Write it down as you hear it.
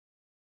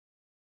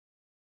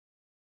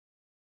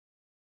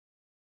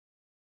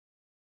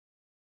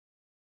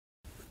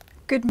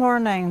Good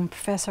morning,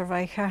 Professor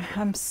Reicher.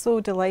 I'm so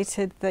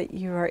delighted that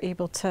you are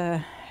able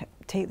to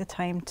take the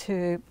time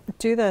to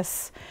do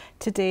this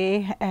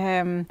today.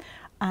 And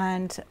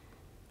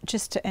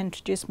just to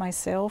introduce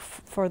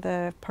myself for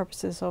the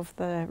purposes of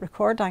the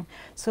recording.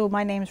 So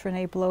my name is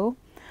Renée Bleau.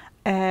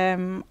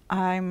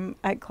 I'm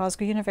at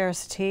Glasgow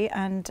University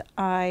and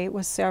I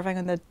was serving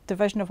on the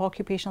Division of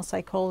Occupational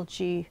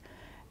Psychology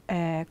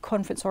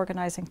Conference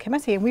Organising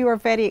Committee, and we were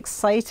very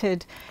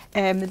excited,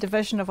 the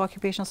Division of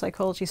Occupational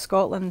Psychology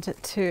Scotland,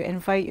 to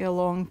invite you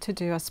along to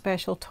do a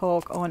special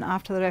talk on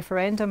after the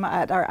referendum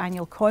at our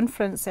annual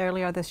conference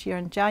earlier this year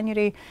in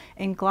January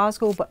in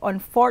Glasgow, but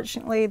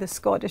unfortunately the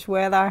Scottish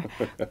weather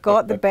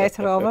got the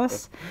better of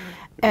us.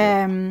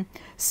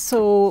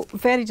 So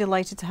very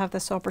delighted to have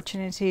this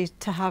opportunity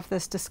to have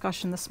this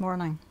discussion this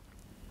morning.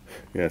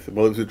 Yes,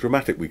 well, it was a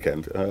dramatic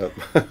weekend.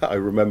 I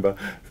remember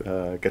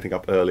getting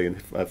up early and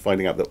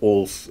finding out that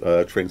all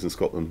trains in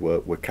Scotland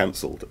were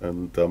cancelled,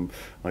 and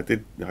I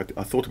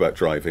thought about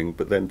driving,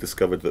 but then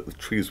discovered that the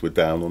trees were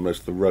down on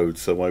most of the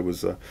roads, so I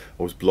was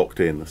blocked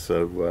in.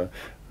 So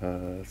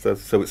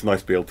it's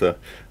nice to be able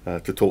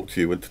to talk to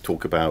you and to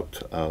talk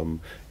about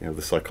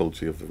the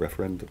psychology of the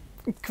referendum.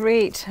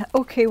 Great.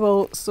 Okay,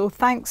 well, so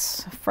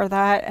thanks for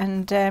that.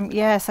 And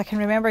yes, I can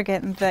remember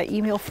getting the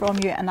email from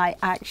you and I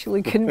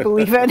actually couldn't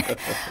believe it.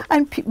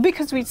 And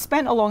because we'd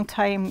spent a long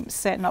time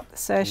setting up the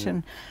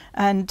session,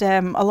 and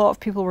a lot of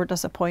people were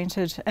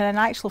disappointed. And in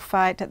actual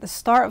fact, at the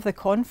start of the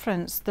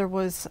conference, there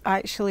was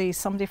actually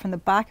somebody from the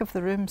back of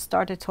the room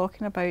started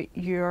talking about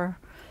your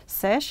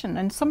session,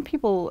 and some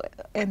people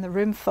in the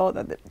room thought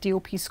that the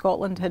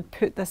DOP-Scotland had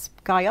put this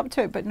guy up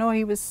to it, but no,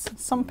 he was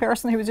some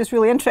person who was just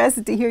really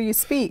interested to hear you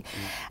speak.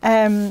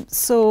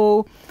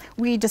 So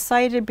we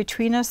decided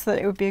between us that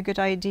it would be a good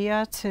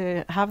idea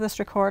to have this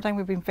recording.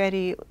 We've been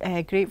very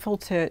grateful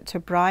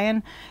to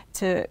Brian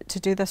to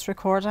do this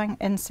recording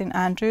in St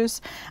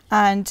Andrews.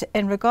 And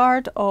in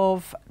regard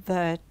of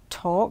the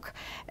talk,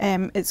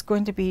 it's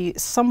going to be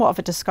somewhat of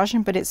a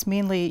discussion, but it's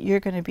mainly you're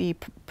going to be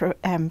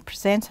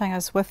presenting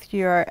us with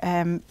your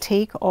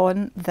take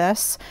on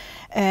this,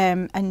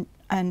 and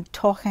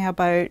talking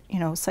about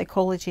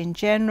psychology in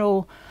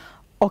general,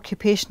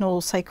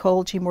 occupational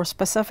psychology more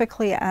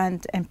specifically,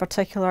 and in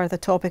particular the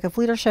topic of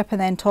leadership, and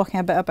then talking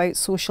a bit about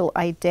social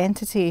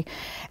identity.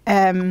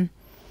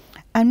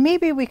 And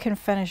maybe we can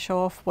finish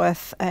off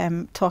with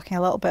talking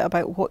a little bit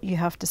about what you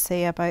have to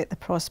say about the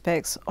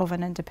prospects of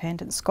an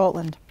independent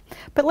Scotland.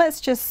 But let's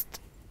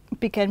just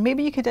begin.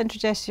 Maybe you could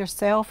introduce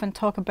yourself and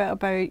talk a bit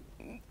about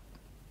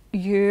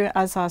you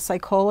as a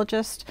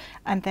psychologist,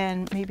 and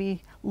then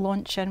maybe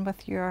launch in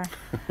with your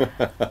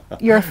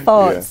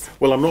thoughts. Yeah.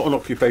 Well, I'm not an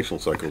occupational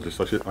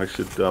psychologist. I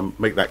should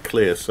make that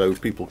clear so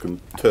people can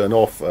turn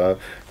off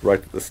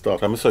right at the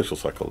start. I'm a social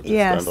psychologist,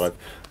 yes. And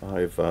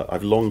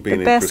I've long been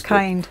the best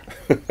kind.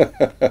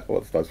 Well,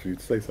 it's nice for you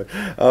to say so.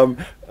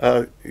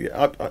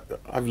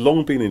 I've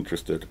long been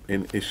interested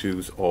in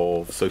issues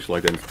of social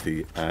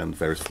identity and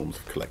various forms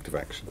of collective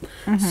action.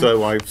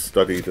 So I've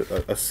studied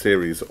a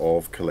series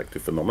of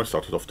collective phenomena. I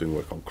started off doing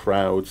work on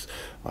crowds.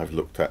 I've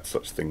looked at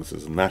such things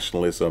as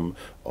nationalism,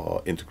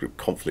 intergroup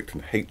conflict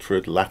and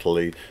hatred,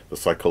 latterly the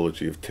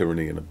psychology of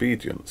tyranny and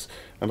obedience.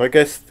 And I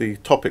guess the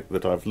topic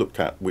that I've looked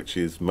at, which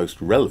is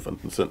most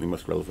relevant, and certainly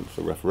most relevant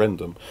for the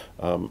referendum,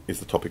 is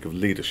the topic of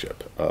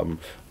leadership.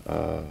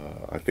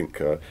 I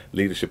think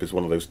leadership is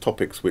one of those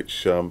topics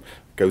which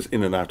goes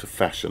in and out of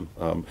fashion.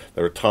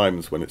 There are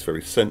times when it's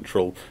very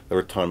central, there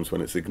are times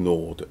when it's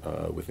ignored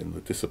within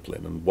the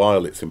discipline, and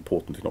while it's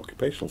important in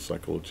occupational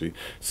psychology,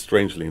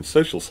 strangely in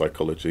social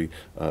psychology,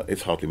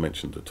 it's hardly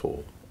mentioned at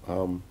all.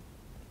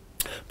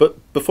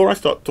 But before I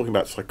start talking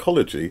about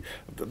psychology,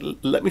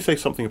 let me say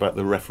something about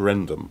the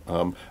referendum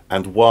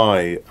and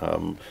why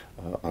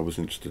I was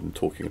interested in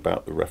talking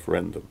about the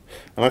referendum.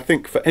 And I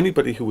think for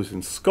anybody who was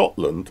in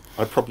Scotland,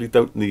 I probably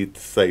don't need to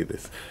say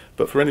this,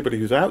 but for anybody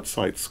who's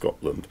outside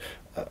Scotland,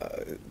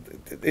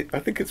 I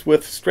think it's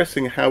worth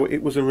stressing how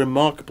it was a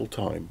remarkable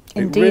time.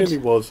 Indeed. It really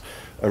was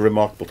a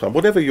remarkable time.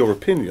 Whatever your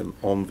opinion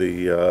on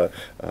the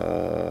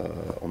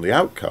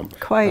outcome,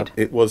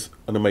 it was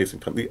an amazing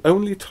time. The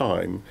only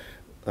time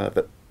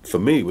that for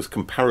me was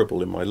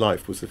comparable in my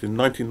life was that in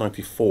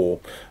 1994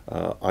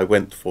 I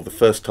went for the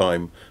first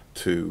time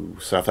to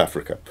South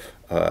Africa,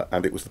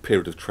 and it was the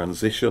period of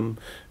transition.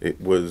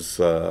 It was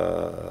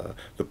the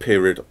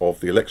period of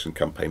the election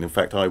campaign. In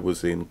fact, I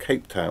was in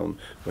Cape Town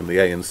when the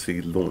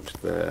ANC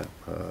launched their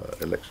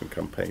election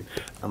campaign,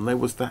 and there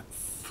was that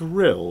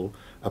thrill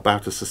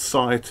about a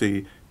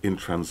society in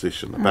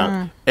transition,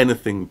 about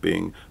anything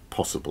being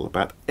possible,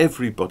 about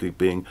everybody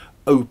being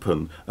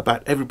open,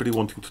 about everybody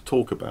wanting to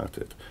talk about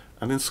it.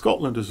 And in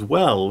Scotland as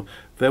well,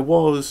 there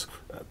was,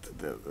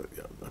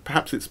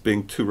 perhaps it's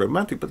being too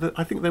romantic, but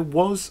I think there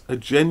was a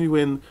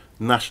genuine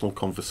national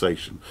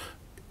conversation.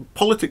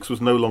 Politics was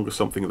no longer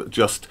something that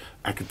just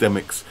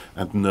academics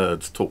and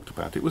nerds talked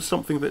about. It was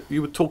something that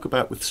you would talk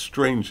about with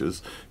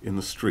strangers in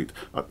the street.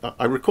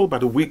 I recall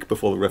about a week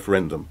before the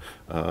referendum,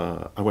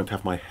 I went to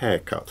have my hair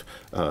cut,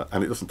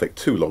 and it doesn't take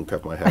too long to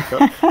have my hair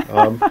cut.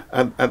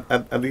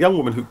 And the young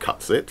woman who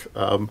cuts it,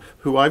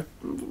 who I've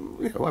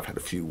had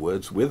a few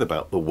words with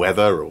about the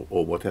weather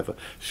or whatever,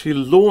 she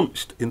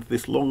launched into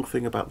this long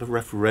thing about the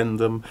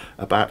referendum,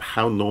 about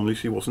how normally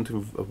she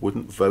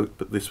wouldn't vote,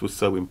 but this was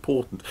so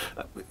important.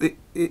 I mean,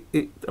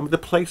 the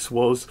place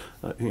was,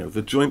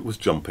 the joint was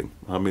jumping.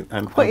 I mean,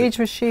 what age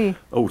was she?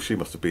 Oh, she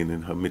must have been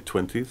in her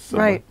mid-20s.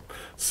 Right.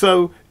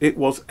 So it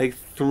was a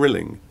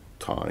thrilling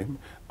time.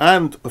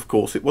 And, of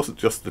course, it wasn't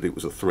just that it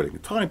was a thrilling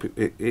time,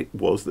 it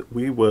was that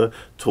we were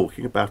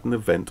talking about an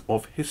event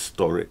of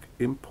historic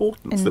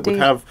importance. Indeed. That would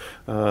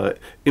have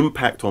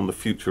impact on the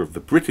future of the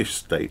British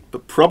state,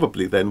 but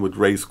probably then would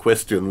raise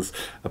questions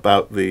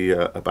about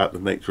the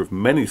nature of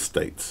many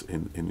states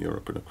in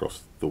Europe and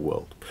across the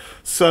world.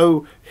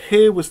 So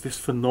here was this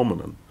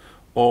phenomenon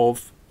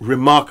of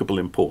remarkable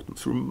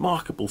importance,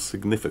 remarkable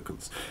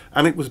significance,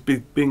 and it was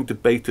being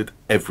debated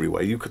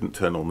everywhere. You couldn't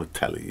turn on the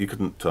telly, you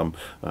couldn't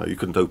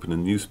open a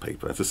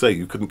newspaper. As I say,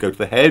 you couldn't go to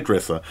the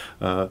hairdresser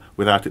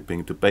without it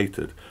being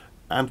debated.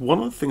 And one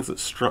of the things that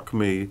struck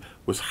me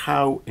was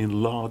how,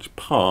 in large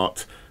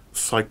part,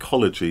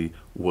 psychology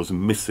was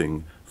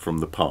missing from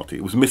the party.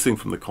 It was missing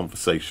from the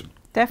conversation.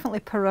 Definitely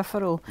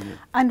peripheral. Yeah.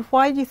 And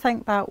why do you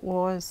think that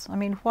was? I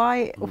mean,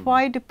 why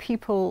do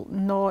people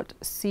not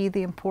see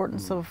the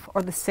importance of,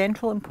 or the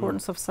central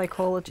importance of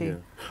psychology? Yeah.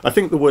 I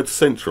think the word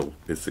central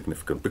is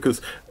significant,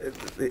 because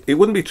it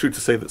wouldn't be true to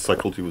say that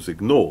psychology was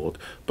ignored,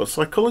 but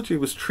psychology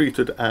was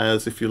treated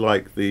as, if you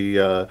like,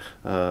 the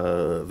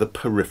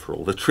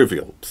peripheral, the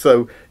trivial.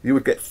 So you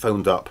would get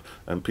phoned up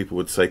and people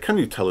would say, can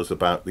you tell us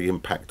about the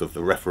impact of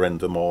the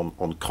referendum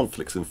on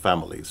conflicts in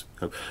families?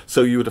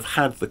 So you would have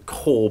had the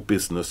core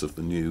business of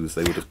the news.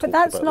 They would have talked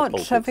about But that's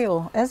not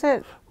trivial, is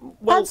it?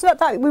 Well, that's not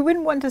that. We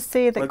wouldn't want to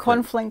say that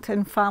conflict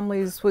in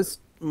families was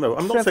No,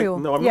 I'm trivial.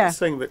 not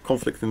saying that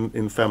conflict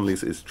in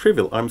families is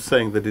trivial. I'm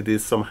saying that it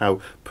is somehow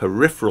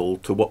peripheral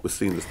to what was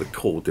seen as the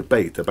core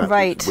debate about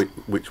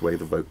which way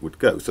the vote would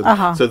go. So,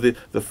 so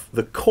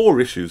the core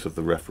issues of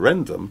the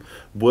referendum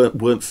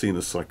weren't seen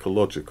as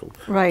psychological,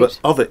 but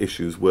other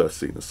issues were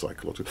seen as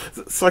psychological.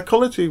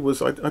 Psychology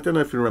was, I don't know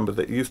if you remember,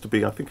 that it used to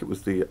be, I think it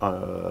was the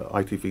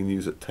ITV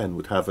News at 10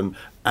 would have an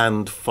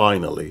 "and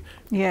finally"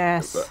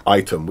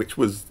 item, which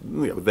was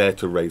there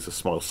to raise a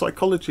smile.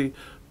 Psychology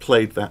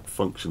played that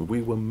function.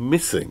 We were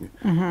missing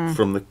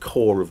from the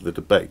core of the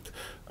debate.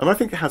 And I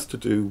think it has to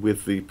do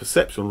with the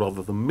perception,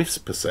 rather the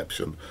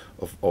misperception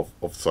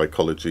of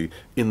psychology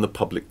in the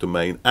public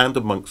domain and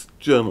amongst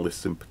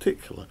journalists in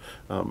particular.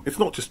 It's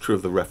not just true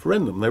of the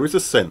referendum. There is a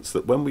sense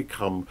that when we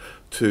come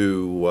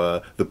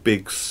to the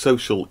big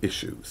social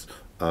issues,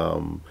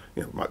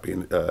 it might be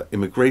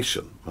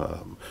immigration,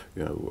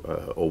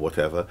 or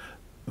whatever,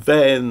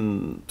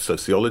 then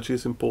sociology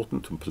is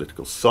important, and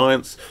political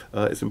science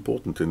is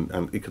important,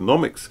 and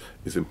economics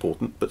is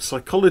important, but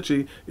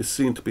psychology is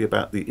seen to be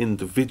about the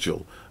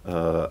individual,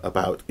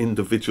 about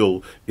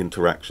individual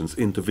interactions,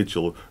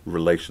 individual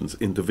relations,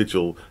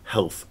 individual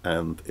health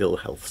and ill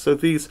health. So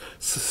these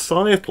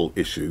societal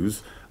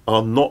issues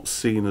are not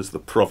seen as the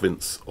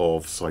province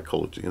of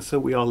psychology, and so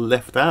we are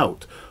left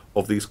out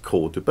of these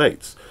core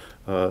debates.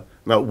 Now,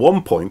 at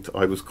one point,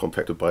 I was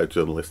contacted by a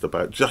journalist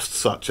about just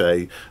such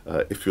a,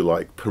 if you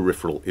like,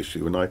 peripheral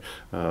issue, and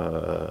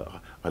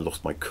I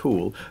lost my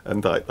cool,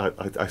 and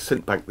I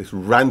sent back this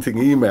ranting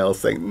email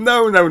saying,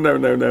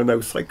 no,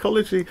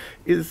 psychology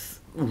is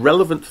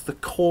relevant to the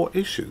core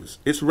issues.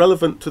 It's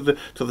relevant to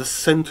the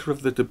centre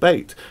of the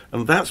debate,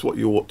 and that's what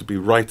you ought to be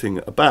writing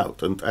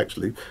about. And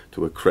actually,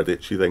 to her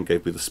credit, she then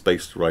gave me the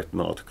space to write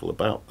an article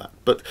about that.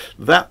 But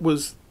that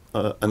was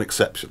an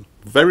exception.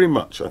 Very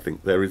much, I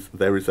think, there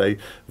is a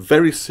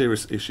very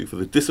serious issue for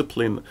the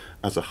discipline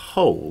as a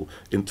whole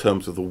in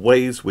terms of the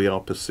ways we are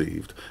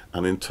perceived,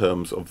 and in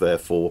terms of,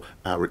 therefore,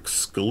 our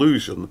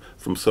exclusion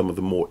from some of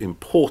the more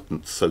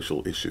important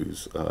social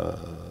issues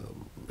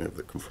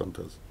that confront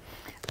us.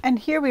 And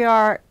here we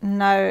are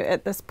now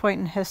at this point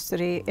in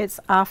history.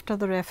 It's after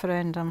the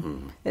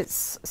referendum.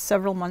 It's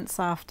several months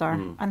after,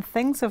 and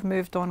things have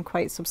moved on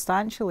quite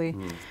substantially.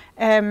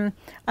 I'm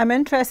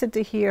interested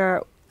to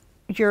hear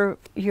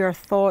your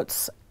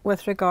thoughts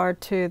with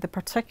regard to the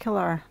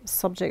particular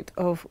subject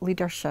of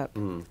leadership.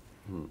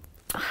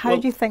 How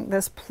do you think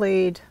this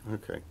played?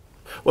 Okay.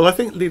 Well, I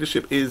think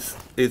leadership is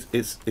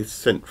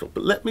central,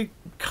 but let me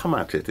come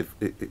at it,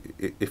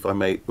 if I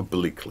may,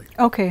 obliquely.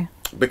 Okay.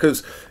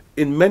 Because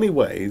in many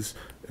ways,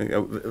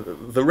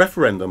 the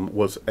referendum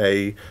was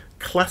a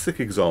classic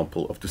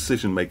example of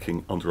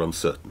decision-making under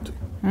uncertainty.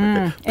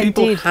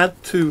 People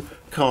had to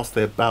cast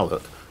their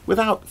ballot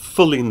without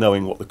fully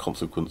knowing what the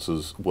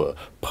consequences were.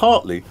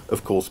 Partly,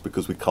 of course,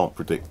 because we can't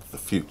predict the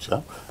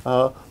future,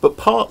 but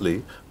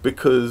partly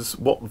because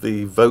what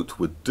the vote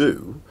would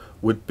do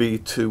would be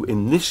to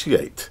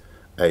initiate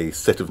a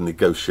set of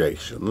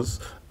negotiations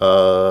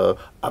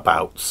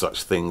about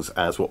such things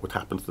as what would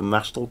happen to the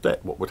national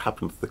debt, what would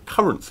happen to the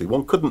currency.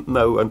 One couldn't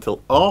know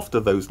until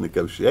after those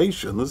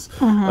negotiations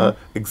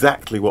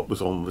exactly what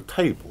was on the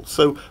table.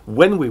 So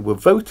when we were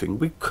voting,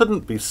 we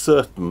couldn't be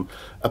certain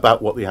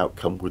about what the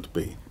outcome would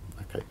be.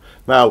 Okay.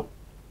 Now,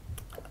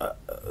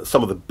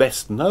 some of the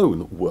best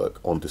known work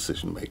on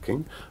decision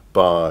making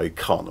by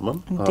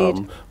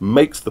Kahneman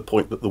makes the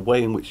point that the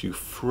way in which you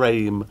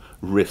frame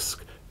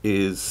risk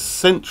is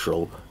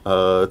central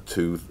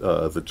to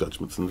the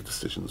judgments and the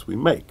decisions we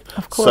make.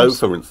 Of course.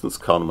 So, for instance,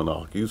 Kahneman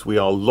argues we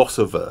are loss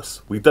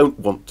averse. We don't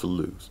want to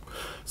lose.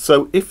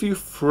 So if you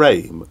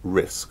frame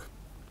risk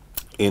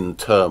in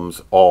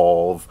terms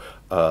of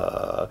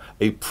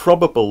a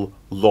probable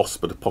loss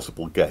but a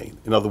possible gain,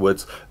 in other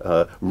words,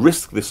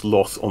 risk this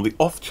loss on the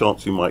off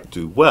chance you might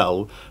do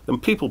well, then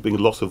people being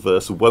loss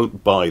averse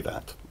won't buy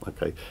that.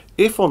 Okay.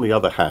 If, on the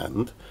other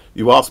hand,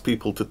 you ask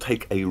people to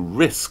take a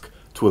risk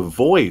to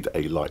avoid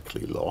a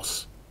likely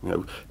loss,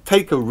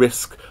 take a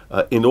risk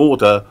in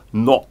order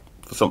not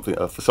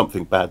for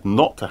something bad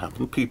not to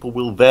happen, people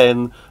will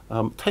then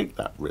take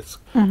that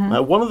risk.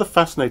 Now, one of the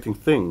fascinating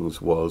things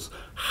was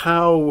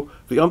how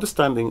the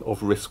understanding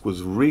of risk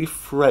was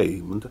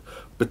reframed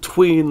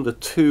between the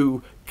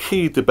two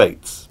key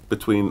debates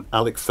between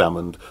Alex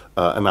Salmond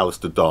and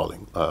Alistair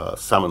Darling.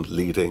 Salmond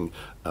leading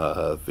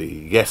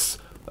the yes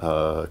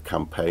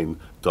campaign,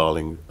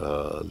 Darling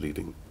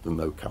leading the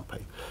no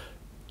campaign.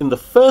 In the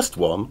first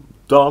one,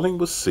 Darling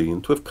was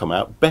seen to have come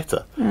out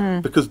better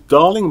because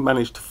Darling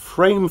managed to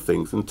frame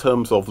things in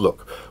terms of,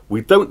 look,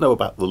 we don't know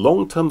about the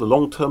long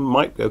term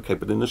might be okay,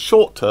 but in the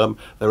short term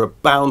there are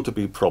bound to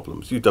be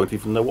problems. You don't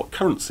even know what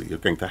currency you're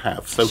going to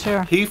have.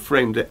 So he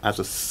framed it as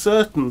a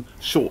certain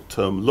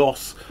short-term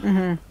loss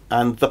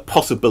and the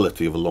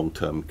possibility of a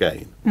long-term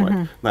gain.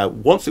 Right? Now,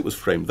 once it was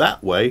framed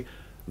that way,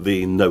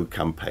 the no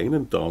campaign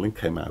and Darling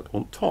came out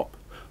on top.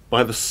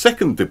 By the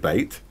second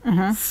debate,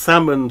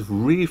 Salmond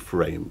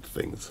reframed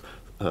things.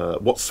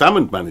 What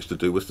Salmond managed to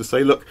do was to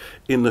say, look,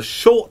 in the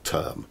short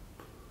term,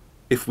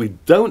 if we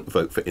don't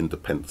vote for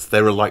independence,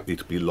 there are likely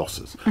to be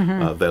losses.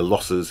 There are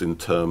losses in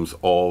terms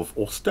of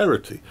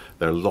austerity.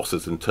 There are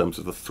losses in terms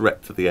of the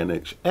threat to the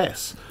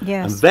NHS.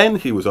 Yes. And then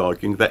he was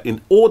arguing that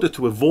in order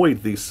to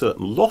avoid these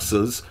certain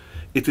losses,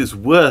 it is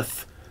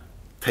worth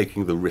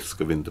taking the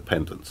risk of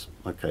independence,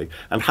 okay?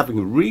 And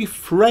having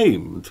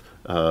reframed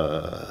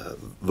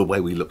the way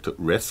we looked at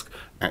risk,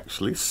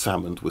 actually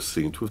Salmond was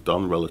seen to have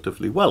done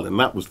relatively well, and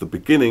that was the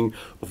beginning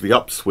of the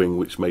upswing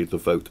which made the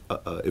vote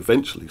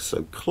eventually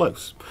so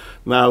close.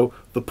 Now,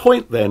 the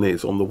point then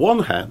is, on the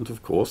one hand,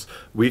 of course,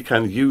 we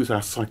can use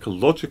our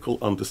psychological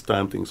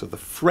understandings of the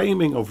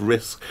framing of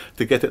risk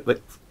to get at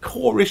the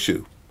core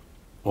issue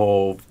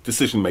of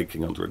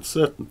decision-making under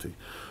uncertainty.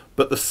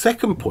 But the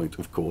second point,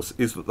 of course,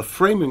 is that the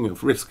framing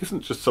of risk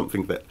isn't just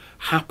something that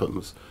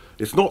happens.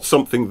 It's not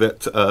something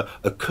that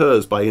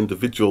occurs by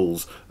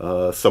individuals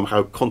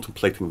somehow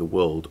contemplating the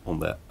world on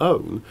their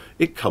own.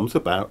 It comes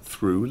about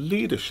through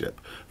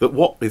leadership. That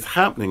what is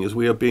happening is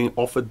we are being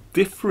offered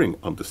differing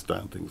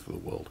understandings of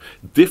the world,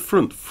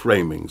 different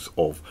framings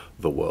of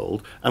the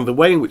world, and the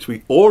way in which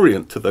we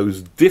orient to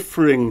those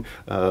differing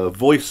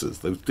voices,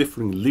 those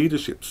differing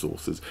leadership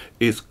sources,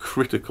 is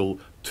critical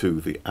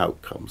to the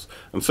outcomes.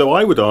 And so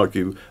I would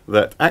argue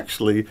that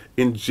actually,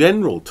 in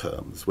general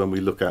terms, when we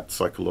look at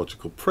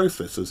psychological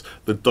processes,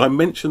 the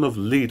dimension of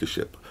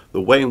leadership, the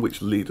way in which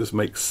leaders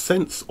make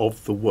sense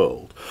of the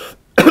world,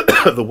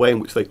 the way in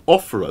which they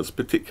offer us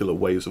particular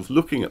ways of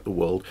looking at the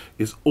world,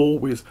 is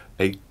always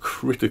a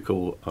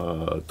critical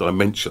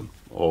dimension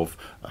of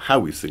how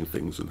we see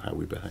things and how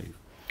we behave.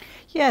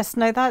 Yes,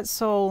 now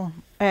that's all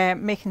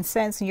making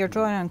sense, and you're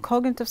drawing on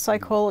cognitive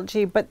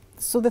psychology, but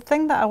so the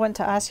thing that I want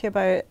to ask you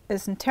about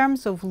is in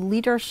terms of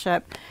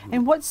leadership,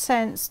 in what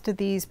sense do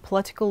these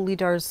political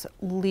leaders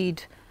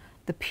lead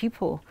the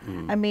people?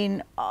 I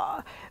mean,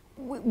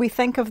 we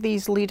think of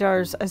these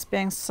leaders as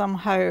being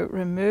somehow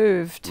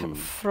removed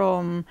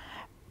from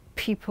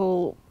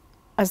people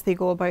as they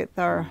go about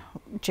their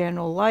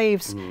general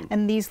lives,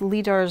 and these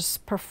leaders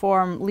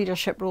perform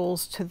leadership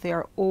roles to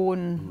their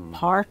own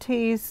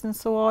parties and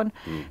so on.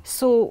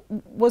 So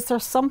was there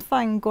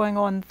something going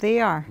on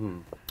there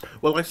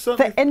Well, I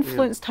certainly, that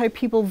influenced how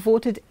people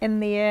voted in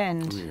the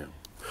end?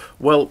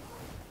 Well,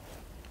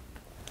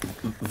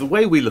 the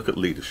way we look at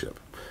leadership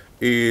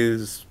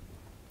is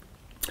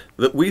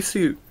that we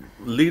see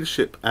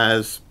leadership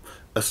as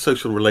a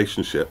social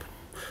relationship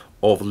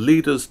of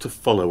leaders to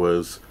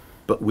followers,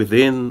 but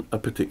within a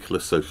particular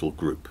social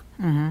group.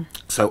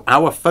 So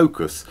our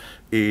focus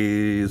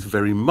is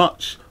very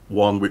much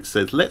one which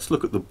says, let's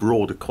look at the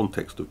broader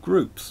context of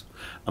groups,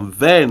 and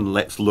then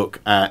let's look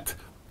at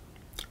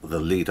the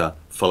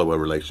leader-follower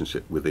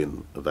relationship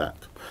within that.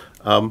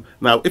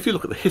 Now, if you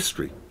look at the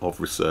history of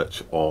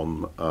research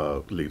on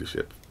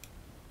leadership,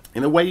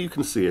 in a way you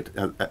can see it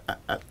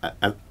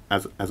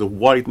as a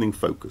widening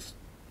focus.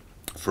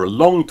 For a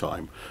long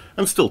time,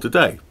 and still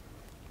today,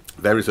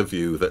 there is a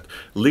view that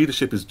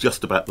leadership is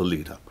just about the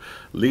leader.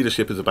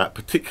 Leadership is about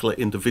particular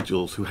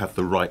individuals who have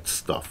the right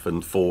stuff.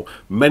 And for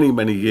many,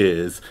 many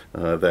years,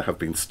 there have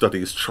been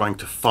studies trying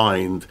to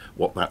find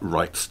what that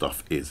right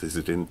stuff is. Is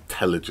it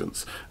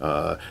intelligence?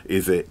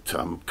 Is it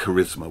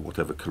charisma,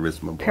 whatever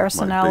charisma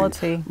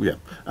personality. might be? Yeah.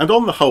 And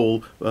on the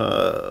whole,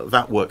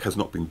 that work has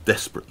not been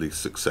desperately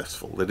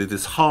successful. That it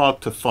is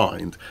hard to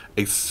find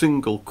a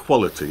single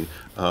quality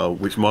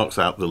which marks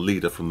out the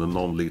leader from the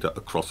non-leader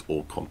across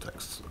all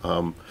contexts.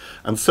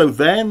 And so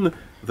then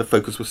the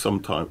focus was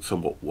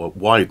somewhat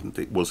widened.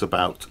 It was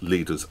about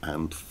leaders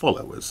and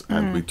followers,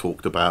 and we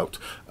talked about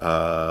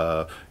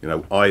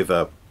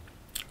either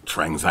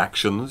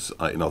transactions,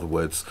 in other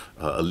words,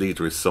 a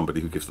leader is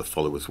somebody who gives the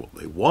followers what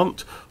they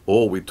want,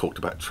 or we talked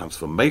about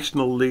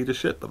transformational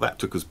leadership, but that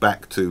took us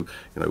back to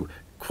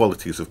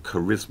qualities of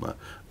charisma.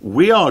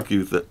 We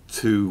argue that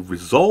to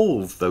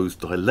resolve those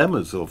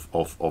dilemmas of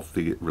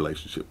the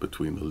relationship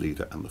between the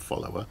leader and the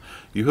follower,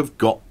 you have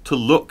got to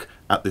look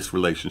at this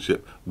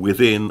relationship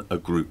within a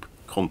group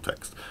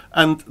context.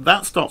 And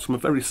that starts from a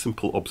very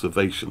simple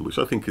observation, which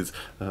I think is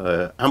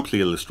amply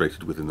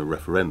illustrated within the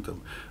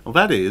referendum. And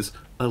that is,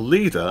 a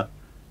leader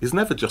is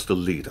never just a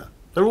leader.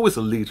 They're always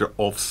a leader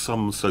of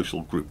some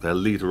social group. They're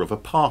leader of a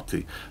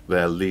party.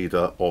 They're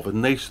leader of a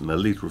nation. They're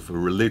leader of a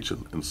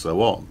religion, and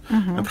so on.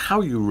 And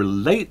how you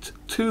relate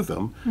to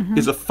them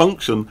is a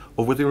function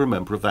of whether you're a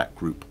member of that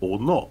group or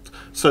not.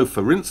 So,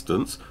 for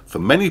instance, for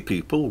many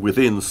people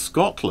within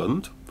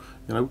Scotland,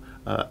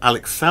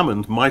 Alex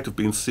Salmond might have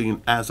been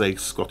seen as a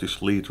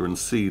Scottish leader and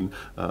seen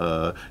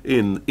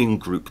in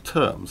group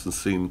terms and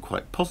seen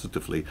quite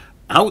positively.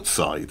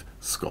 Outside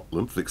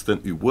Scotland, to the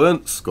extent you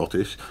weren't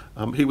Scottish,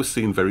 he was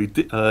seen very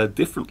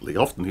differently.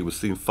 Often he was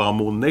seen far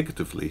more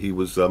negatively. He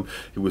was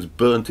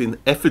burnt in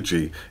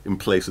effigy in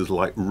places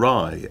like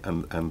Rye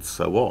and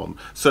so on.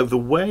 So the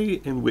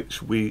way in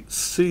which we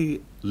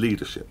see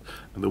leadership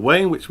and the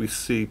way in which we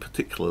see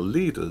particular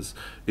leaders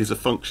is a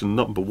function,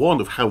 number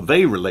one, of how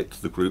they relate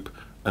to the group,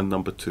 and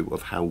number two,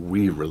 of how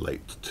we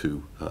relate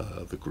to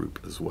the group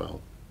as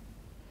well.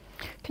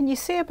 Can you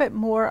say a bit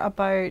more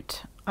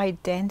about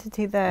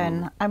identity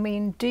then? I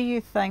mean, do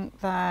you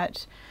think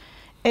that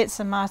it's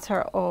a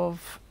matter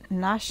of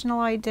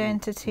national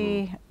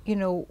identity?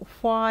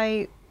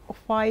 Why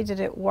did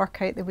it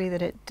work out the way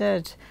that it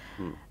did?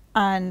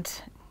 And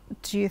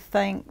do you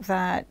think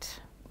that,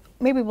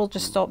 maybe we'll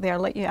just stop there,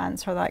 let you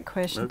answer that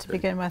question to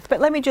begin with. But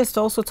let me just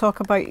also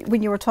talk about,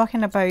 when you were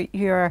talking about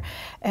your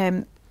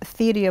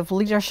theory of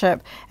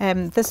leadership,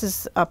 this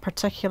is a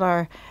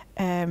particular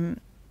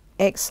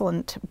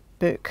excellent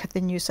book, The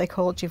New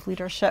Psychology of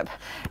Leadership,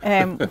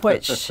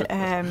 which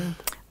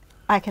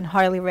I can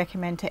highly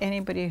recommend to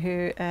anybody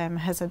who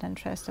has an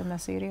interest in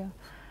this area.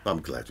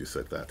 I'm glad you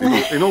said that.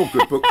 In all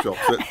good bookshops.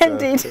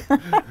 Indeed.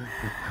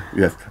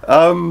 Yes.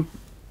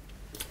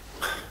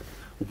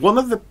 One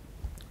of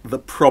the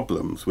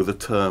problems with the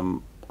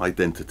term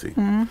identity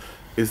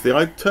is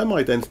the term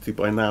identity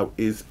by now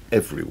is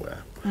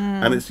everywhere.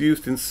 And it's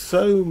used in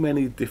so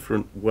many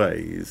different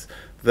ways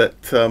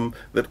that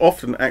that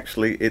often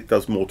actually it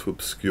does more to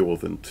obscure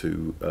than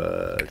to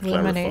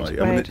clarify. Right.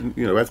 I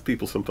mean, as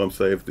people sometimes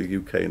say of the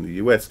UK and the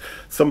US,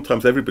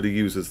 sometimes everybody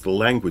uses the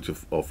language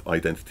of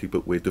identity,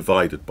 but we're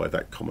divided by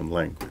that common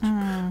language.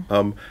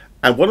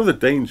 And one of the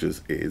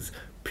dangers is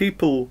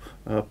people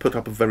put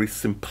up a very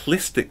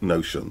simplistic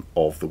notion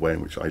of the way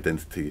in which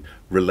identity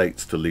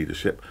relates to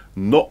leadership,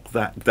 knock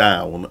that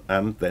down,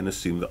 and then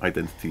assume that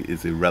identity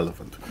is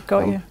irrelevant.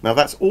 Got you. Now,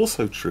 that's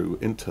also true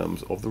in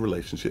terms of the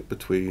relationship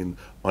between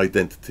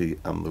identity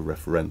and the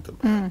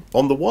referendum.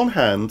 On the one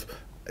hand,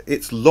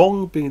 it's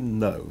long been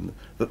known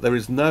that there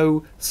is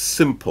no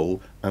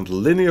simple and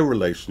linear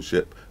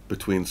relationship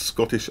between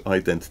Scottish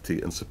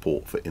identity and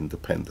support for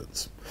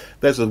independence.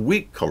 There's a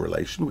weak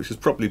correlation, which is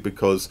probably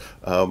because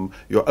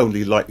you're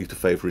only likely to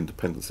favour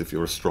independence if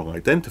you're a strong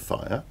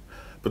identifier.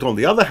 But on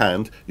the other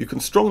hand, you can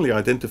strongly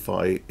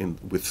identify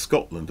with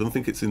Scotland and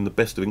think it's in the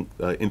best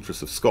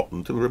interests of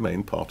Scotland to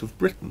remain part of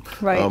Britain.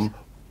 Right.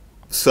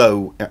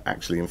 So,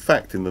 actually, in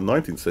fact, in the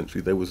 19th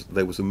century, there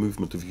was a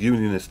movement of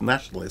unionist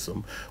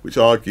nationalism which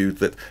argued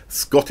that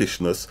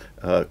Scottishness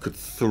could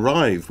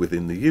thrive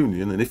within the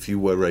Union, and if you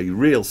were a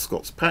real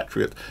Scots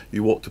patriot,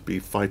 you ought to be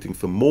fighting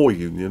for more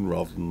Union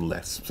rather than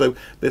less. So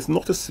there's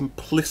not a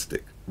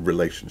simplistic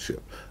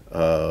relationship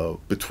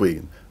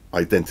between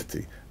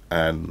identity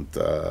and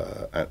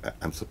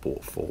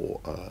support for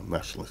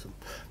nationalism.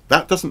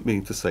 That doesn't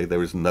mean to say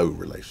there is no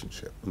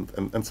relationship.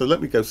 And so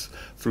let me go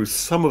through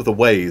some of the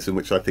ways in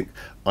which I think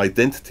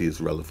identity is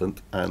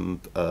relevant and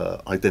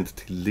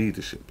identity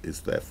leadership is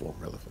therefore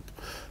relevant.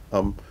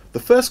 The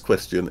first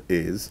question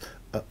is,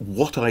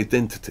 what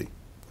identity?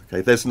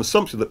 Okay, there's an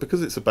assumption that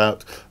because it's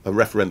about a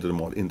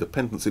referendum on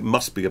independence, it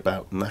must be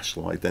about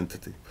national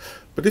identity.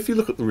 But if you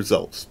look at the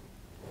results,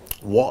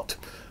 what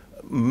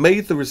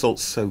made the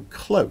results so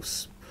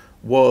close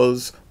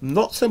was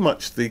not so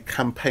much the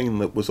campaign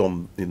that was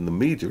on in the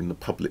media, in the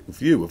public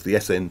view of the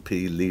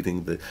SNP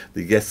leading the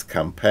Yes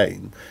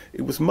campaign.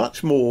 It was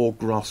much more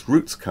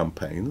grassroots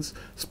campaigns,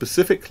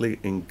 specifically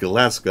in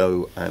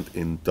Glasgow and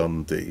in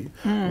Dundee,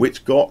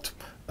 which got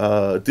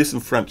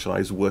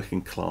disenfranchised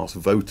working class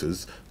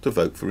voters to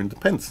vote for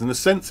independence. In a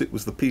sense, it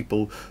was the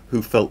people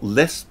who felt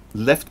less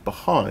left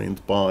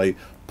behind by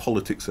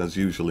politics as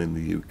usual in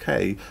the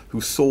UK, who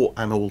saw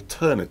an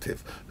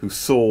alternative, who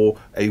saw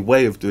a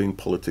way of doing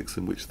politics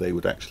in which they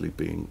would actually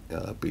be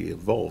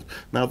involved.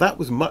 Now, that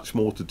was much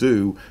more to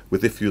do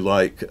with, if you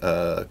like,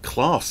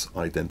 class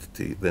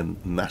identity than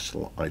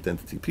national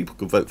identity. People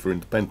could vote for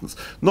independence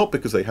not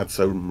because they had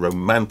some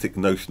romantic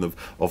notion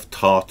of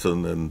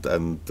tartan and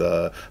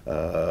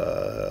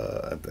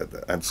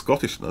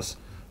Scottishness,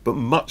 but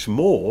much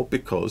more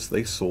because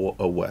they saw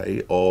a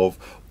way of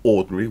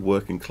ordinary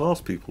working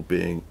class people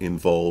being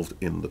involved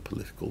in the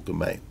political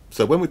domain.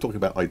 So when we're talking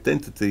about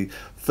identity,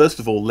 first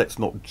of all, let's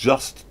not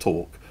just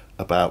talk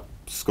about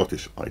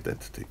Scottish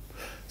identity.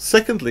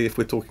 Secondly, if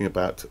we're talking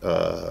about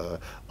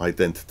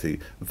identity,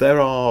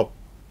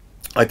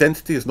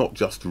 identity is not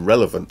just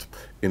relevant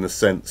in a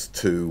sense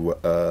to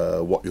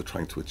what you're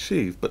trying to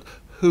achieve, but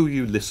who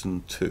you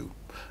listen to.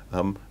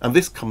 And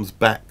this comes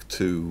back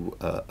to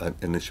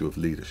an issue of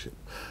leadership.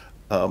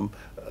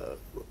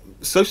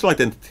 Social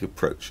identity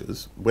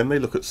approaches, when they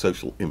look at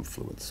social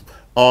influence,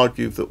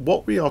 argue that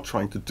what we are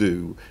trying to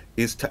do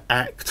is to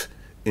act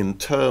in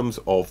terms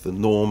of the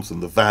norms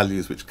and the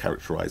values which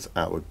characterize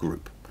our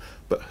group.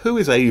 But who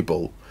is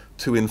able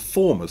to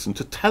inform us and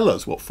to tell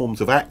us what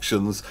forms of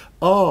actions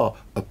are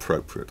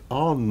appropriate,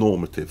 are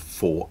normative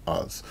for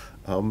us?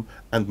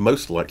 And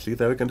most likely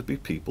there are going to be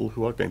people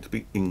who are going to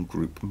be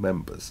in-group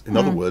members. In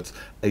other words,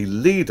 a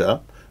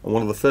leader, and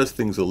one of the first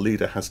things a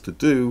leader has to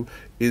do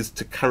is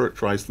to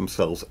characterize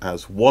themselves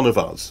as one of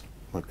us.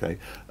 Okay,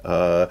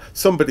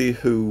 somebody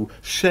who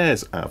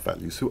shares our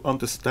values, who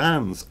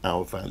understands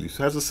our values,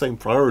 who has the same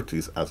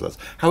priorities as us,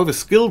 however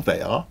skilled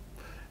they are.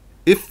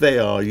 If they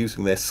are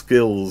using their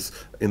skills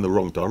in the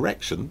wrong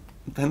direction,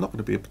 they're not going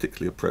to be a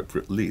particularly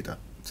appropriate leader.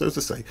 So as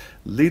I say,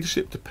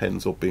 leadership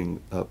depends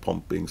on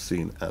upon being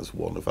seen as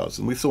one of us.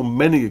 And we saw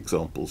many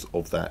examples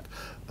of that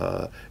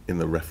in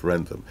the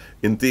referendum.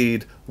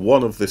 Indeed,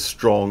 one of the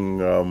strong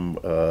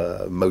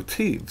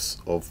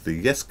motifs of the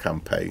Yes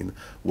campaign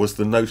was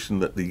the notion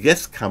that the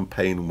Yes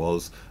campaign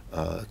was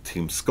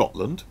Team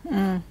Scotland,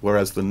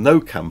 whereas the No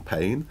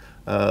campaign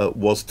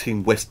was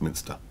Team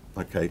Westminster.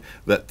 Okay,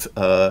 that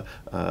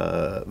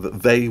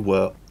they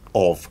were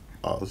of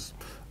us.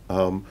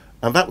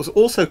 And that was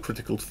also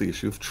critical to the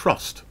issue of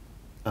trust.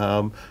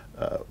 One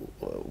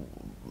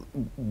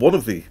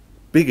of the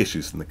big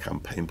issues in the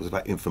campaign was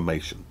about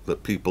information,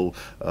 that people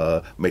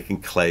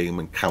making claim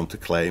and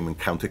counterclaim and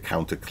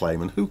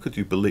counterclaim, and who could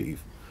you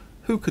believe?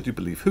 Who could you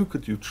believe? Who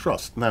could you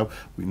trust? Now,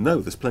 we know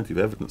there's plenty of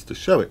evidence to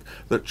show it,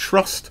 that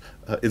trust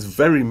is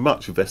very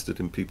much vested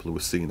in people who are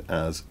seen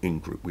as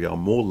in-group. We are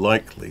more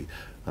likely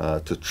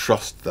to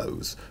trust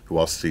those who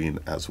are seen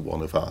as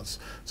one of us.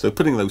 So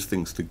putting those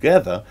things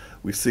together,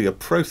 we see a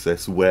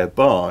process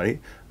whereby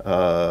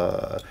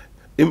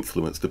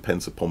influence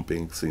depends upon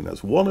being seen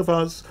as one of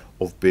us,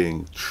 of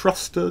being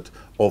trusted,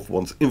 of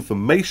one's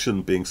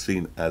information being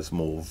seen as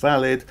more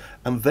valid,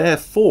 and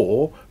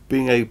therefore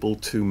being able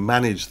to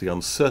manage the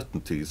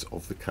uncertainties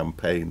of the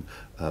campaign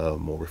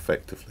more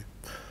effectively.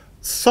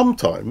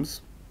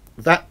 Sometimes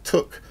that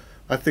took,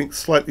 I think,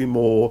 slightly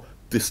more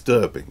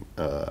disturbing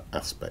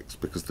aspects,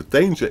 because the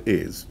danger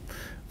is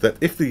that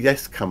if the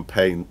Yes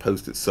campaign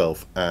posed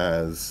itself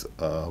as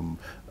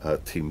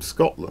Team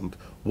Scotland,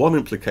 one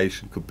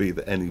implication could be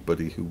that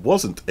anybody who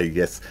wasn't a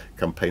Yes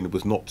campaigner,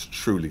 was not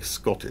truly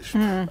Scottish,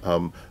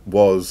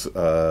 was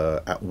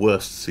at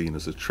worst seen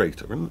as a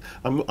traitor. And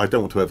I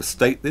don't want to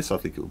overstate this, I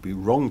think it would be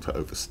wrong to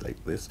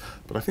overstate this,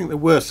 but I think there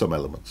were some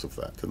elements of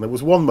that. And there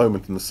was one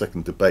moment in the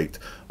second debate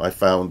I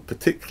found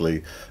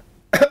particularly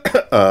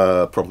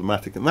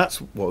problematic, and that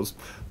was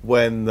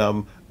when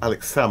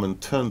Alex Salmond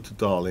turned to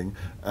Darling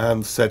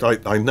and said,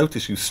 I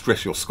notice you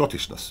stress your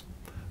Scottishness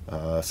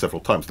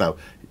several times. Now,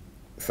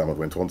 Salmond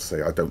went on to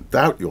say, I don't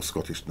doubt your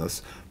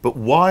Scottishness, but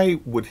why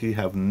would he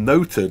have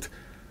noted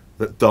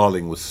that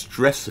Darling was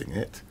stressing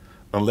it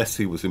unless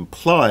he was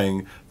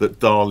implying that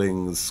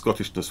Darling's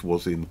Scottishness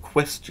was in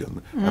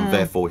question and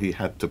therefore he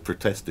had to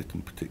protest it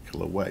in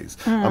particular ways.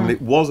 I mean,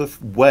 it was a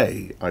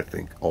way, I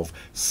think, of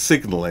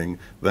signalling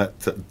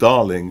that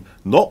Darling,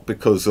 not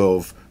because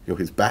of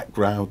his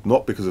background,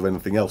 not because of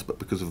anything else, but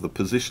because of the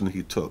position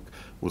he took,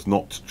 was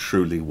not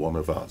truly one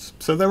of us.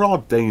 So there are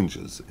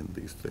dangers in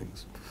these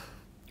things.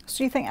 So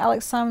do you think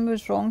Alex Salmond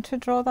was wrong to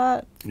draw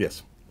that?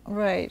 Yes.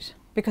 Right.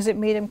 Because it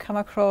made him come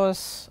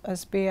across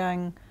as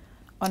being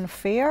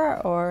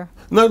unfair, or?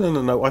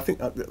 No. I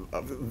think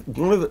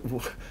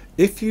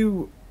if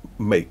you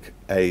make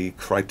a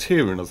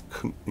criterion of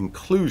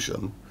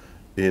inclusion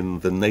in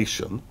the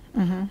nation,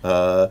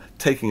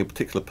 taking a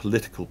particular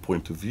political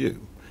point of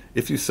view,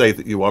 if you say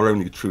that you are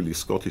only truly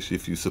Scottish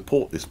if you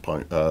support this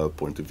point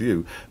of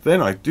view,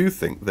 then I do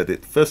think that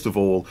it, first of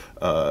all,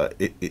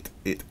 it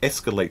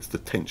escalates the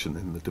tension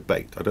in the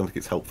debate. I don't think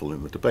it's helpful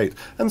in the debate.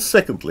 And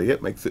secondly,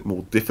 it makes it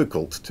more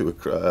difficult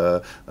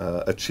to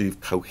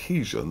achieve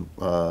cohesion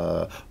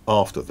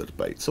after the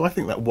debate. So I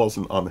think that was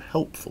an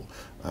unhelpful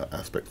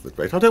aspect of the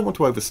debate. I don't want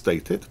to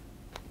overstate it,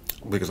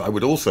 because I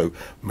would also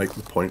make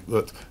the point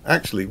that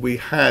actually we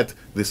had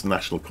this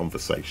national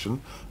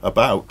conversation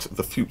about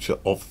the future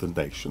of the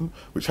nation,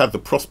 which had the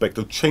prospect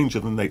of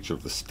changing the nature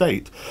of the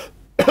state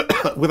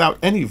without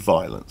any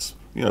violence.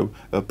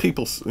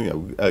 People,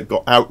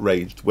 got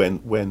outraged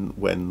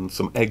when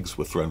some eggs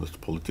were thrown at a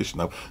politician.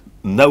 Now,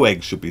 no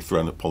eggs should be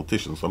thrown at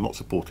politicians, so I'm not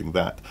supporting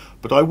that.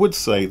 But I would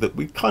say that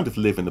we kind of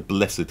live in a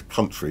blessed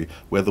country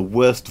where the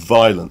worst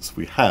violence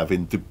we have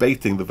in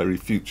debating the very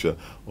future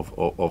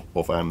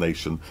of our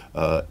nation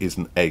is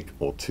an egg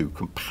or two.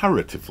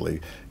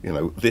 Comparatively,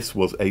 this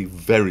was a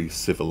very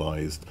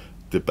civilized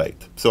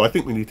debate. So I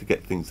think we need to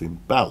get things in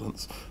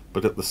balance.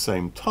 But at the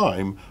same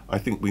time, I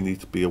think we need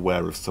to be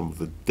aware of some of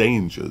the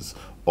dangers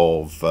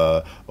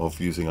of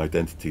using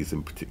identities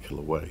in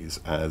particular ways,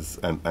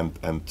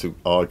 and to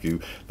argue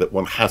that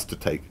one has to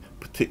take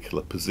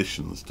particular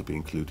positions to be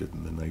included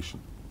in the nation.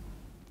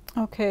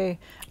 Okay,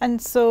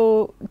 and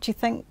so do you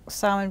think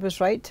Salmond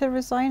was right to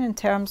resign in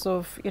terms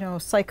of,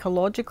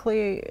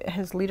 psychologically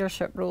his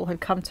leadership role had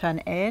come to an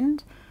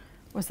end?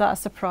 Was that a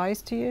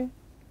surprise to you?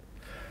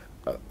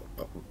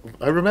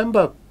 I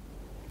remember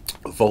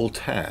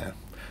Voltaire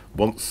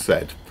once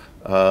said,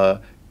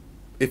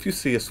 if you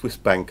see a Swiss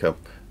banker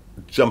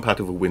jump out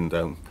of a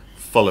window,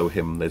 follow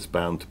him, there's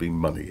bound to be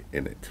money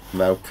in it.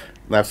 Now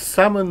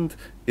Salmond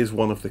is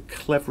one of the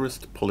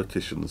cleverest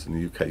politicians in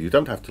the UK. You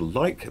don't have to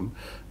like him,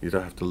 you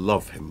don't have to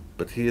love him,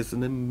 but he is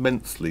an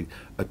immensely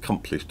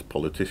accomplished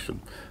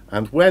politician.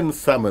 And when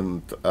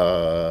Salmond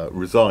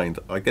resigned,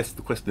 I guess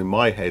the question in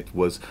my head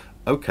was,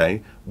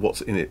 okay, what's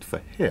in it for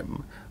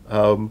him?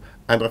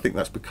 And I think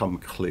that's become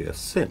clear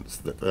since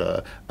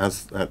that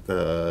as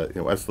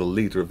the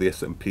leader of the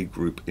SNP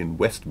group in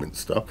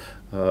Westminster,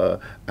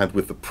 and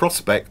with the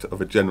prospect of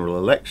a general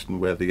election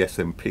where the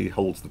SNP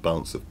holds the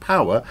balance of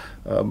power,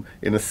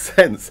 in a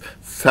sense,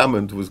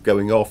 Salmond was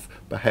going off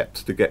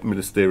perhaps to get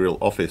ministerial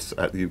office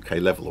at the UK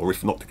level, or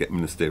if not to get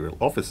ministerial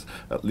office,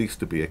 at least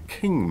to be a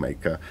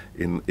kingmaker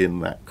in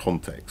that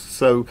context.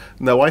 So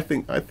no, I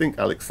think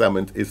Alex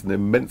Salmond is an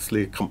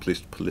immensely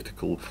accomplished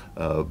political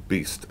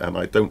beast, and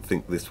I don't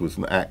think this was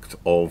an act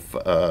of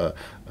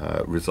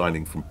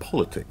resigning from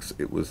politics.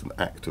 It was an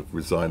act of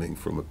resigning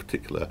from a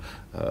particular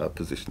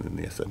position in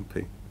the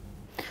SNP.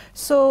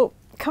 So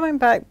coming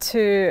back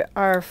to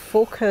our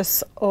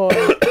focus on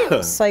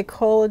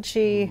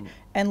psychology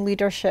and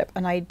leadership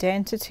and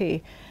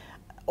identity,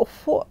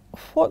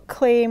 what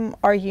claim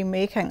are you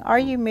making? Are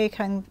you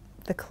making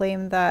the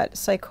claim that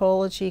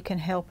psychology can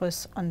help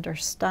us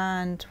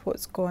understand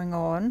what's going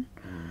on?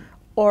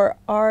 Or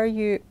are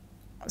you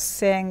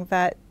saying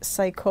that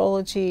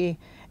psychology,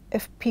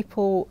 if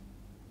people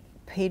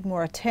paid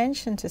more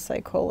attention to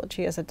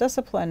psychology as a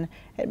discipline,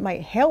 it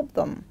might help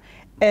them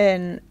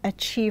in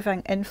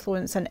achieving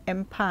influence and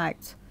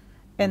impact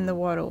in the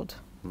world?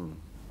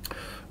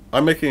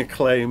 I'm making a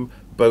claim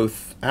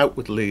both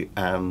outwardly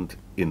and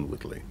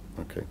inwardly.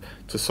 Okay.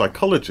 To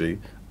psychology,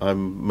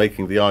 I'm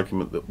making the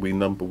argument that we,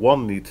 number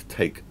one, need to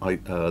take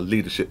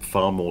leadership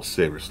far more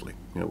seriously.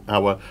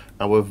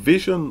 Our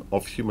vision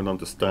of human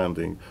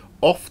understanding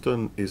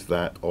often is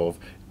that of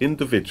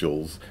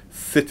individuals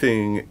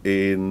sitting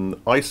in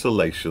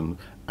isolation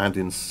and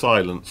in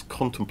silence,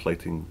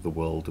 contemplating the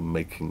world and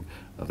making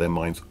their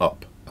minds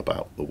up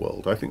about the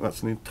world. I think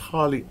that's an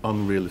entirely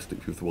unrealistic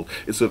view of the world.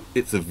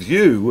 It's a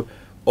view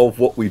of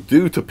what we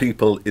do to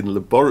people in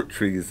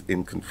laboratories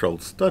in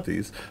controlled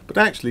studies, but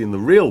actually in the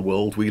real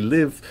world we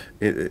live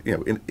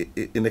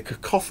in a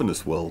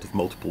cacophonous world of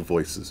multiple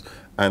voices.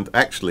 And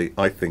actually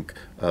I think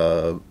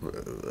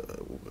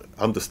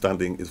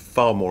understanding is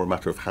far more a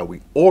matter of how we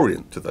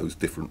orient to those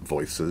different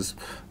voices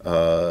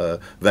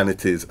than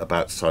it is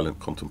about silent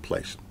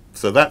contemplation.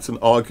 So that's an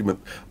argument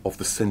of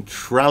the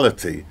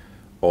centrality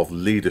of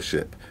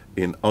leadership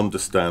in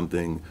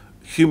understanding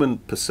human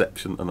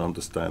perception and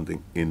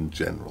understanding in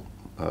general.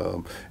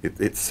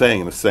 It's saying,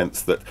 in a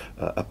sense, that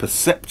a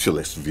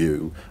perceptualist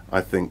view,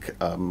 I think,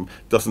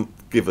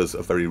 doesn't give us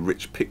a very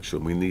rich picture,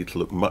 and we need to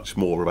look much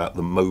more about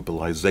the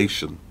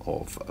mobilization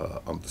of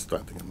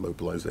understanding, and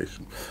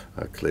mobilization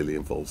clearly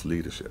involves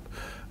leadership.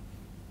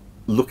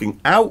 Looking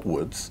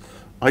outwards,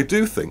 I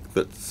do think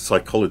that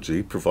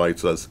psychology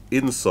provides us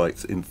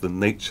insights into the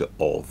nature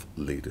of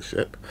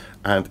leadership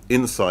and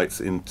insights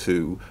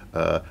into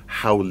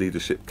how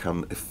leadership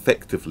can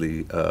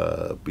effectively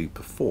be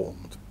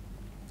performed.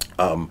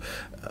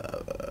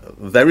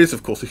 there is,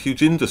 of course, a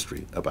huge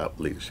industry about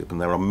leadership, and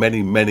there are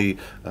many, many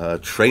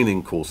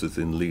training courses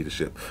in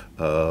leadership,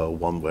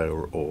 one way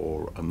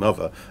or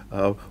another.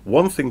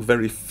 One thing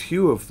very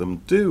few of them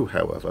do,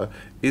 however,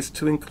 is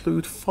to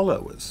include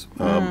followers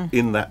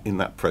in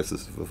that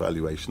process of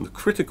evaluation. The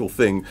critical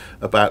thing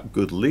about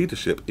good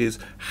leadership is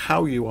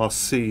how you are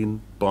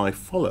seen by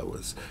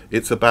followers.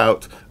 It's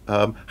about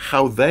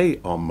how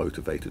they are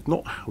motivated,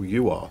 not how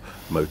you are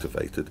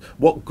motivated.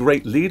 What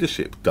great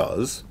leadership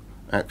does,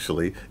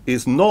 actually,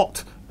 is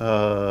not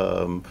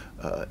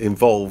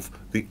involve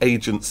the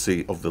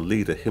agency of the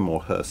leader, him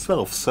or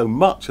herself, so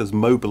much as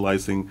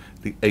mobilizing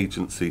the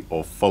agency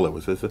of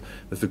followers.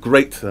 There's a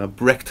great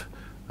Brecht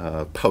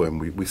poem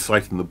we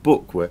cite in the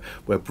book where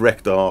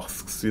Brecht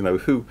asks,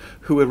 who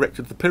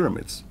erected the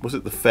pyramids? Was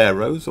it the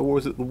pharaohs or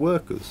was it the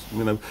workers?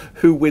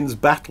 Who wins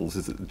battles?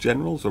 Is it the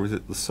generals or is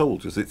it the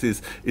soldiers? It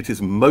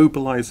is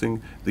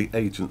mobilizing the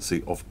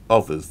agency of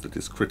others that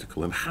is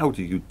critical. And how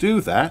do you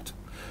do that?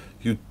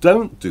 You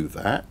don't do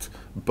that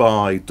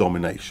by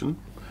domination.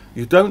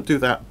 You don't do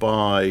that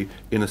by,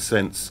 in a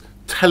sense,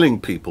 telling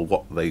people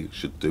what they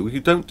should do. You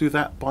don't do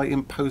that by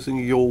imposing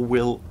your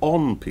will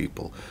on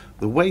people.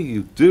 The way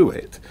you do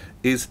it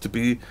is to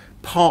be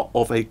part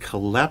of a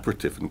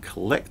collaborative and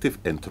collective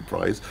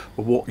enterprise,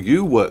 where what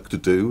you work to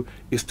do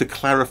is to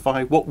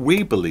clarify what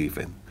we believe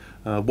in,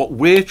 what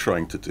we're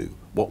trying to do,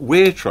 what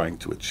we're trying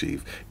to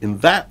achieve. In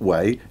that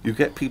way, you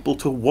get people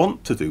to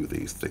want to do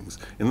these things.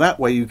 In that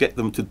way, you get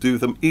them to do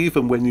them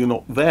even when you're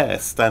not there,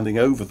 standing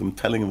over them,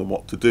 telling them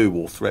what to do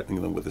or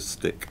threatening them with a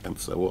stick and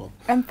so on.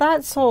 And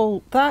that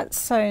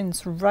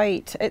sounds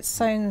right. It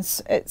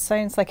sounds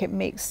like it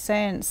makes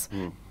sense.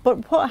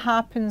 But what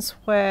happens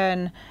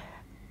when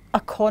a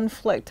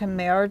conflict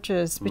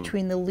emerges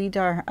between the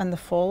leader and the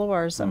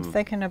followers? I'm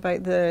thinking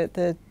about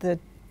the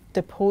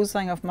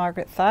deposing of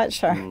Margaret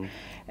Thatcher.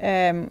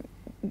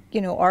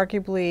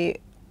 Arguably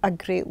a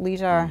great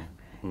leader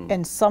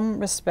in some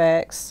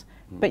respects,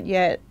 but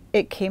yet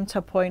it came to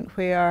a point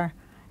where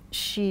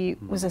she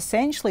was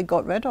essentially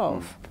got rid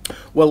of.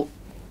 Well,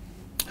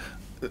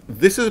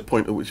 this is a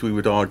point at which we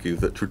would argue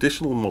that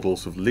traditional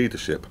models of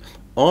leadership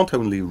aren't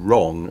only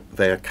wrong,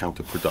 they are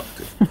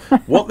counterproductive.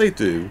 What they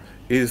do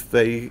is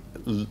they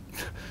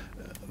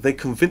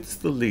convince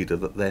the leader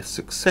that their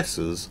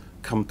successors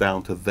come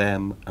down to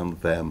them and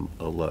them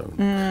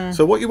alone.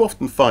 So what you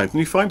often find, and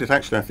you find it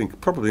actually, I think,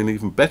 probably an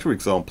even better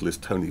example is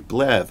Tony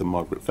Blair than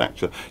Margaret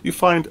Thatcher, you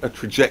find a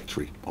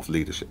trajectory of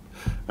leadership.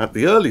 At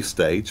the early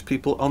stage,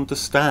 people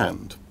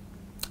understand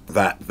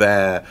that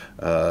their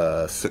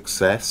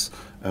success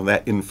and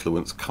their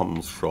influence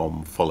comes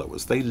from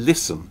followers. They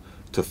listen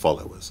to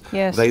followers.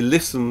 Yes. They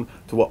listen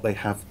to what they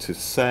have to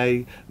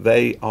say.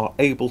 They are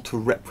able to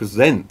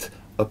represent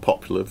a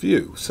popular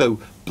view. So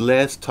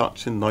Blair's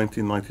touch in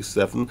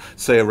 1997,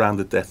 say around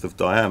the death of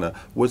Diana,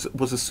 was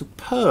a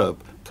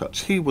superb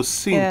touch. He was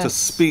seen to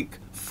speak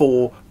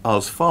for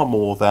us far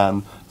more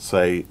than,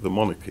 say, the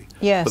monarchy.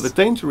 Yes. But the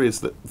danger is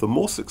that the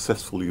more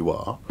successful you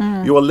are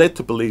led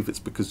to believe it's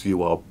because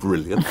you are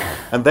brilliant,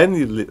 and then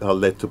you are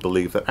led to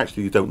believe that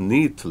actually you don't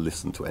need to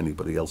listen to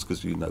anybody else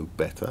because you know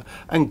better,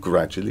 and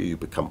gradually you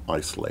become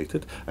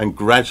isolated, and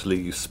gradually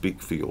you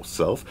speak for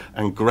yourself,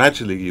 and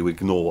gradually you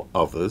ignore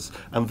others,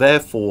 and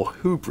therefore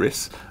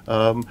hubris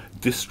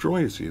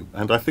destroys you.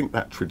 And I think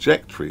that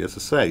trajectory, as I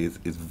say,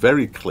 is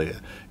very clear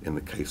in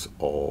the case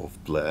of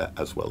Blair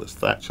as well as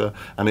Thatcher,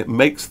 and it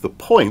makes the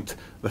point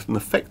that an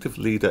effective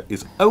leader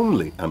is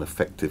only an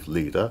effective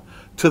leader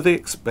to the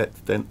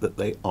extent that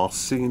they are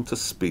seen to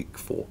speak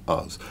for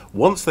us.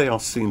 Once they are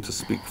seen to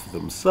speak for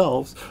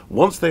themselves,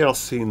 once they are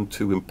seen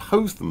to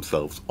impose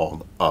themselves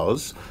on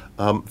us,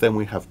 then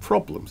we have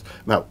problems.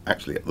 Now,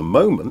 actually, at the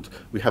moment,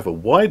 we have a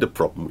wider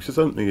problem, which is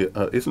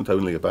isn't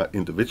only about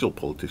individual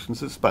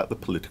politicians, it's about the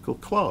political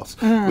class.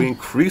 We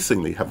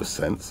increasingly have a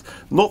sense,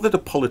 not that a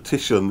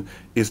politician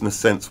is in a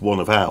sense one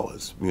of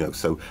ours,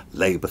 so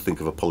Labour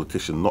think of a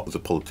politician not as a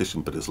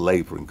politician, but as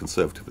Labour, and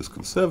Conservative as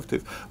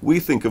Conservative. We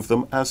think of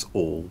them as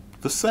all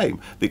the same.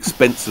 The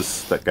Expenses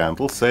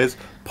scandal says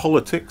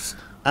politics,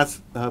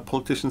 as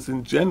politicians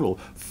in general,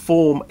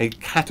 form a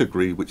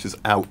category which is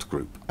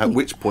out-group, at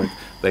which point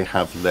they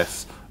have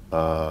less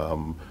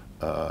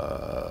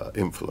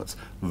influence.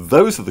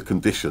 Those are the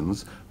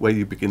conditions where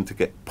you begin to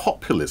get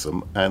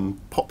populism and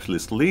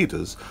populist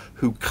leaders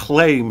who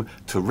claim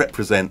to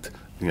represent,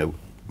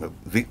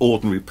 the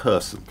ordinary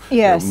person.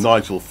 Yes.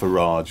 Nigel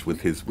Farage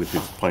with his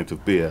pint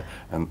of beer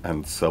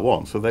and so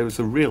on. So there is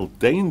a real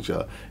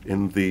danger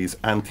in these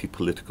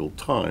anti-political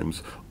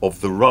times of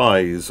the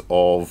rise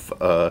of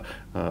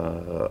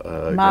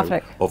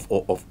Maverick. Of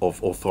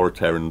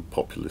authoritarian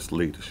populist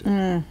leadership.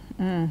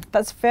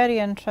 That's very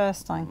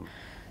interesting.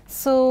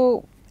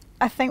 So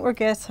I think we're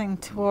getting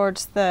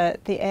towards the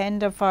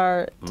end of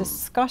our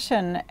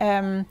discussion.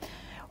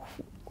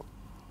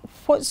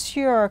 What's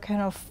your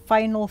kind of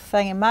final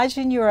thing?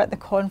 Imagine you're at the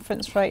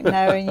conference right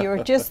now and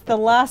you're just the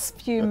last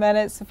few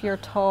minutes of your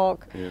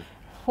talk. Yeah.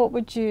 What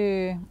would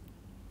you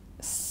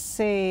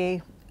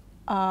say,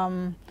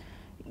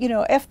 you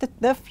know,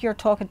 if your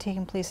talk had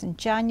taken place in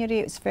January,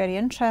 it's very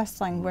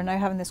interesting. We're now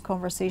having this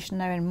conversation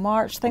now in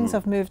March. Things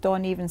have moved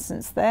on even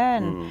since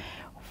then.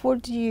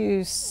 What do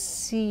you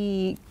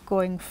see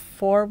going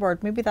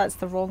forward? Maybe that's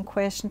the wrong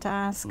question to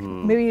ask.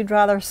 Maybe you'd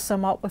rather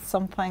sum up with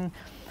something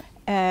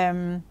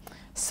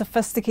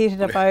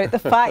sophisticated about the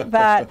fact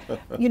that,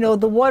 you know,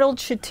 the world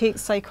should take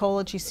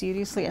psychology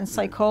seriously and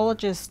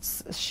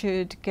psychologists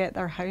should get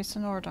their house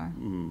in order.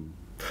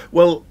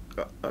 Well,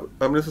 I'm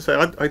going to say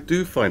I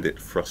do find it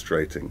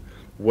frustrating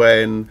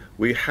when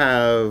we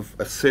have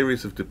a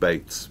series of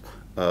debates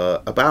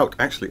about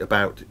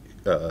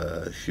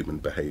human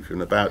behaviour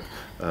and about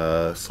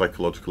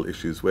psychological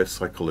issues where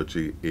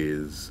psychology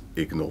is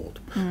ignored.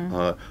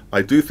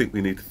 I do think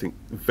we need to think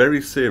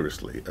very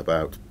seriously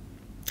about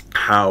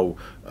how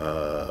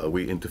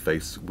we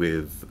interface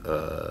with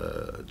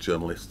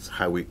journalists,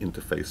 how we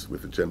interface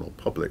with the general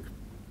public,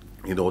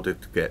 in order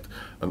to get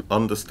an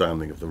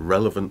understanding of the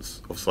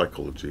relevance of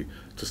psychology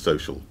to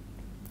social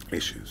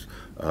issues.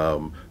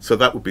 So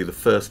that would be the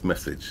first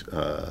message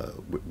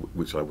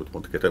which I would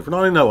want to get over. And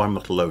I know I'm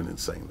not alone in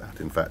saying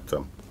that. In fact,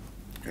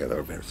 yeah, there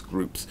are various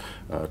groups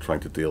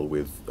trying to deal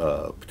with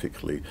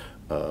particularly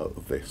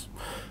this.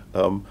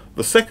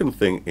 The second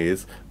thing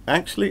is,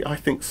 actually, I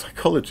think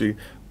psychology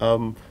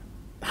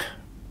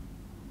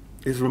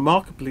is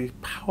remarkably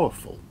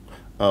powerful.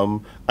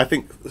 I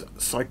think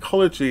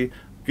psychology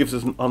gives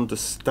us an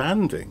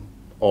understanding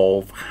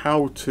of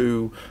how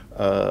to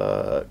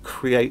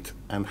create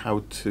and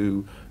how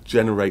to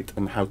generate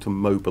and how to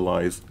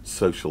mobilize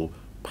social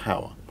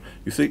power.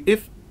 You see,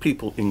 if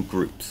people in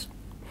groups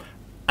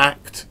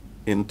act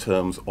in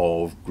terms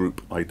of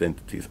group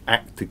identities,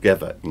 act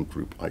together in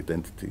group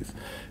identities,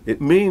 it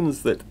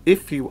means that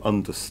if you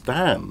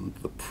understand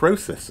the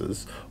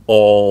processes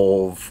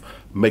of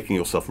making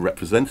yourself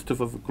representative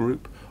of a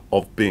group,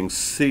 of being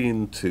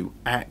seen to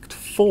act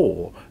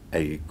for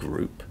a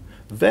group,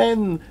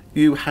 then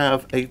you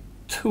have a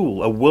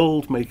tool, a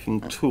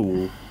world-making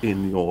tool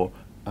in your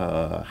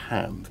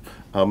hand.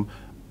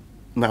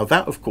 Now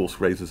that, of course,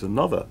 raises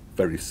another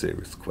very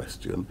serious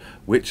question,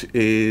 which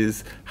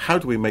is how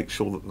do we make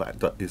sure that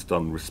that is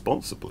done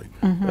responsibly?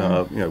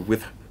 You know,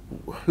 with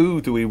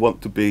who do we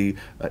want to be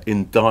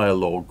in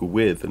dialogue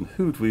with, and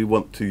who do we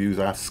want to use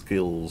our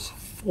skills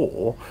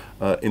for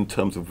in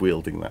terms of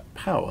wielding that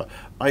power?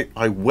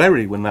 I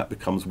worry when that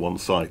becomes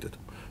one-sided.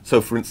 So,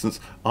 for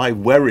instance, I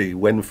worry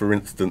when, for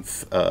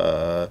instance,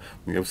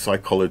 you know,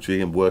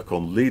 psychology and work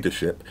on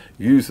leadership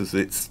uses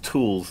its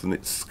tools and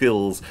its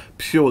skills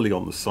purely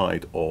on the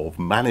side of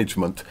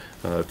management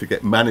to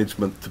get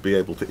management to be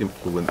able to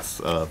influence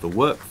the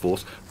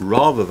workforce,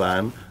 rather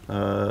than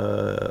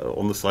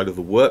on the side of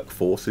the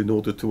workforce in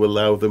order to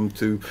allow them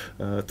to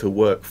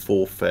work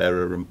for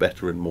fairer and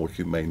better and more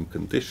humane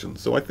conditions.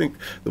 So I think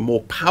the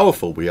more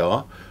powerful we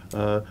are,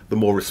 the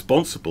more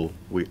responsible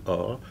we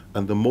are,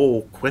 and the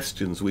more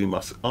questions we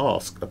must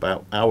ask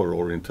about our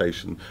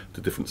orientation to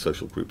different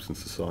social groups in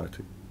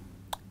society.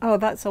 Oh,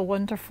 that's a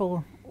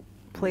wonderful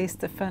place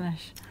to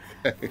finish.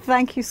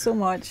 Thank you so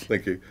much.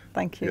 Thank you.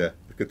 Thank you. Yeah,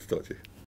 good to talk to you.